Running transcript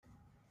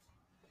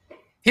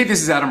Hey,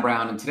 this is Adam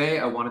Brown, and today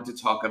I wanted to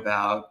talk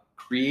about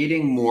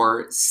creating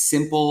more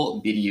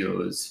simple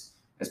videos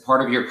as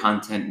part of your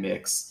content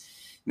mix.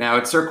 Now,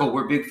 at Circle,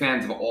 we're big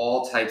fans of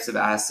all types of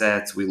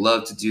assets. We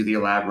love to do the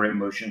elaborate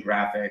motion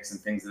graphics and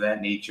things of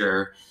that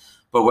nature.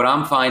 But what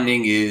I'm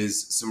finding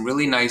is some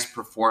really nice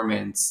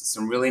performance,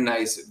 some really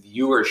nice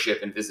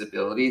viewership and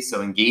visibility,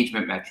 so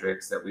engagement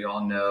metrics that we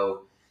all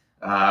know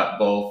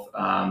both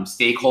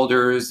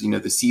stakeholders,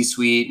 the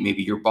C-suite,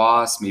 maybe your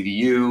boss, maybe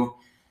you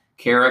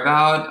care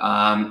about,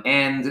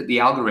 and the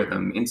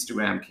algorithm.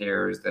 Instagram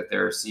cares that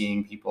they're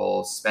seeing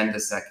people spend a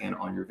second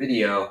on your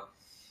video.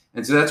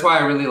 And so that's why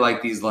I really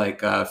like these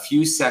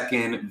few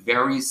second,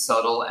 very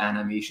subtle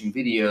animation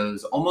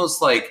videos, almost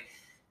like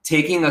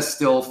taking a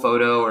still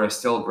photo or a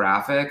still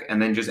graphic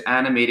and then just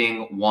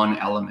animating one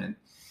element.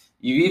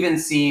 You've even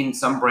seen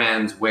some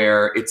brands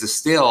where it's a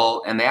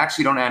still and they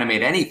actually don't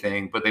animate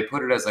anything, but they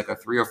put it as like a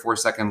 3 or 4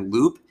 second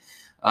loop.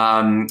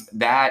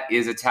 That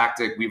is a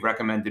tactic we've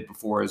recommended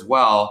before as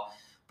well.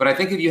 But I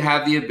think if you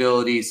have the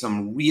ability,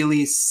 some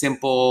really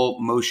simple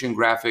motion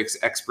graphics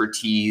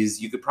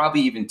expertise, you could probably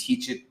even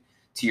teach it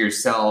to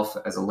yourself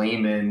as a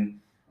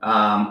layman.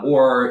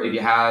 Or if you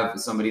have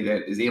somebody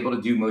that is able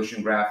to do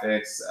motion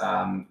graphics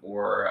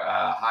or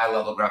high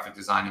level graphic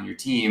design in your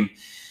team,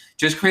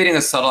 just creating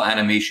a subtle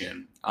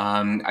animation.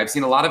 I've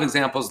seen a lot of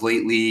examples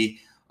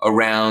lately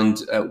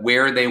around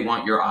where they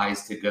want your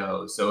eyes to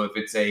go. So if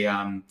it's a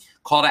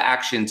call to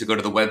action to go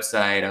to the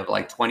website of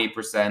like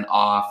 20%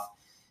 off,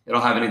 it'll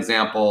have an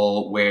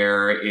example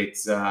where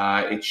it's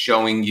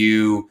showing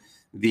you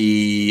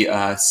the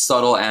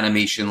subtle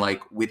animation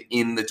like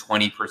within the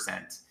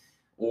 20%.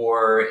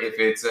 Or if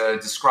it's a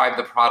describe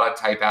the product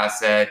type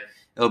asset,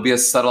 it'll be a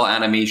subtle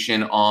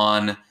animation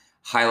on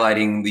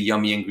highlighting the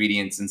yummy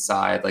ingredients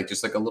inside, like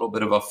just like a little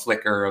bit of a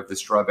flicker of the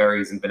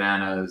strawberries and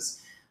bananas,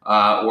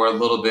 or a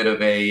little bit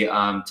of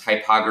a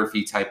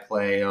typography type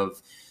play of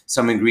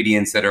some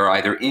ingredients that are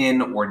either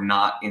in or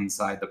not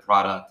inside the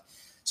product.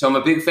 So I'm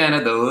a big fan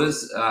of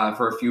those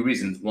for a few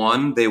reasons.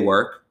 One, they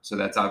work, so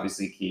that's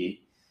obviously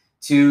key.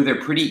 Two, they're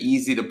pretty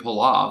easy to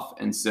pull off,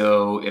 and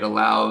so it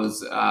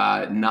allows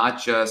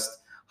not just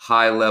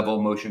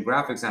high-level motion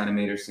graphics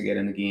animators to get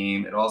in the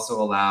game, it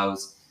also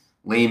allows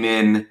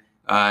laymen,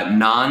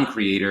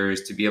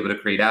 non-creators to be able to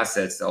create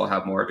assets that will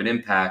have more of an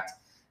impact.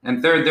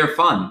 And third, they're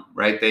fun,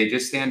 right? They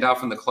just stand out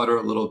from the clutter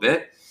a little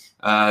bit.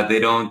 They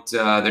don't.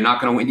 They're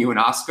not going to win you an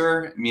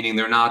Oscar, meaning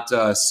they're not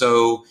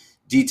so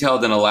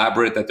detailed and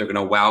elaborate that they're going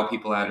to wow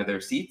people out of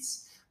their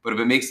seats. But if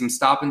it makes them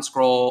stop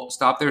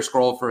their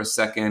scroll for a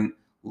second,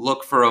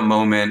 look for a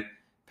moment,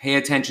 pay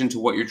attention to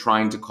what you're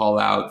trying to call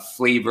out,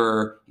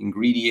 flavor,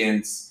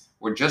 ingredients,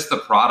 or just the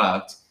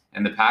product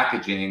and the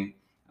packaging,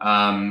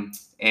 and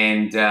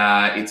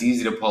it's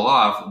easy to pull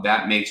off,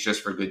 that makes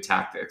just for good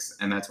tactics.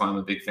 And that's why I'm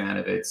a big fan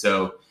of it.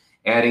 So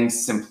adding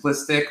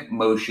simplistic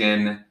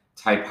motion,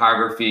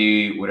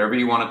 typography, whatever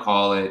you want to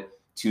call it,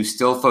 to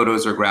still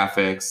photos or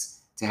graphics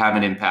to have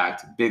an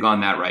impact. Big on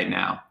that right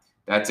now.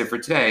 That's it for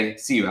today.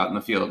 See you out in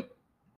the field.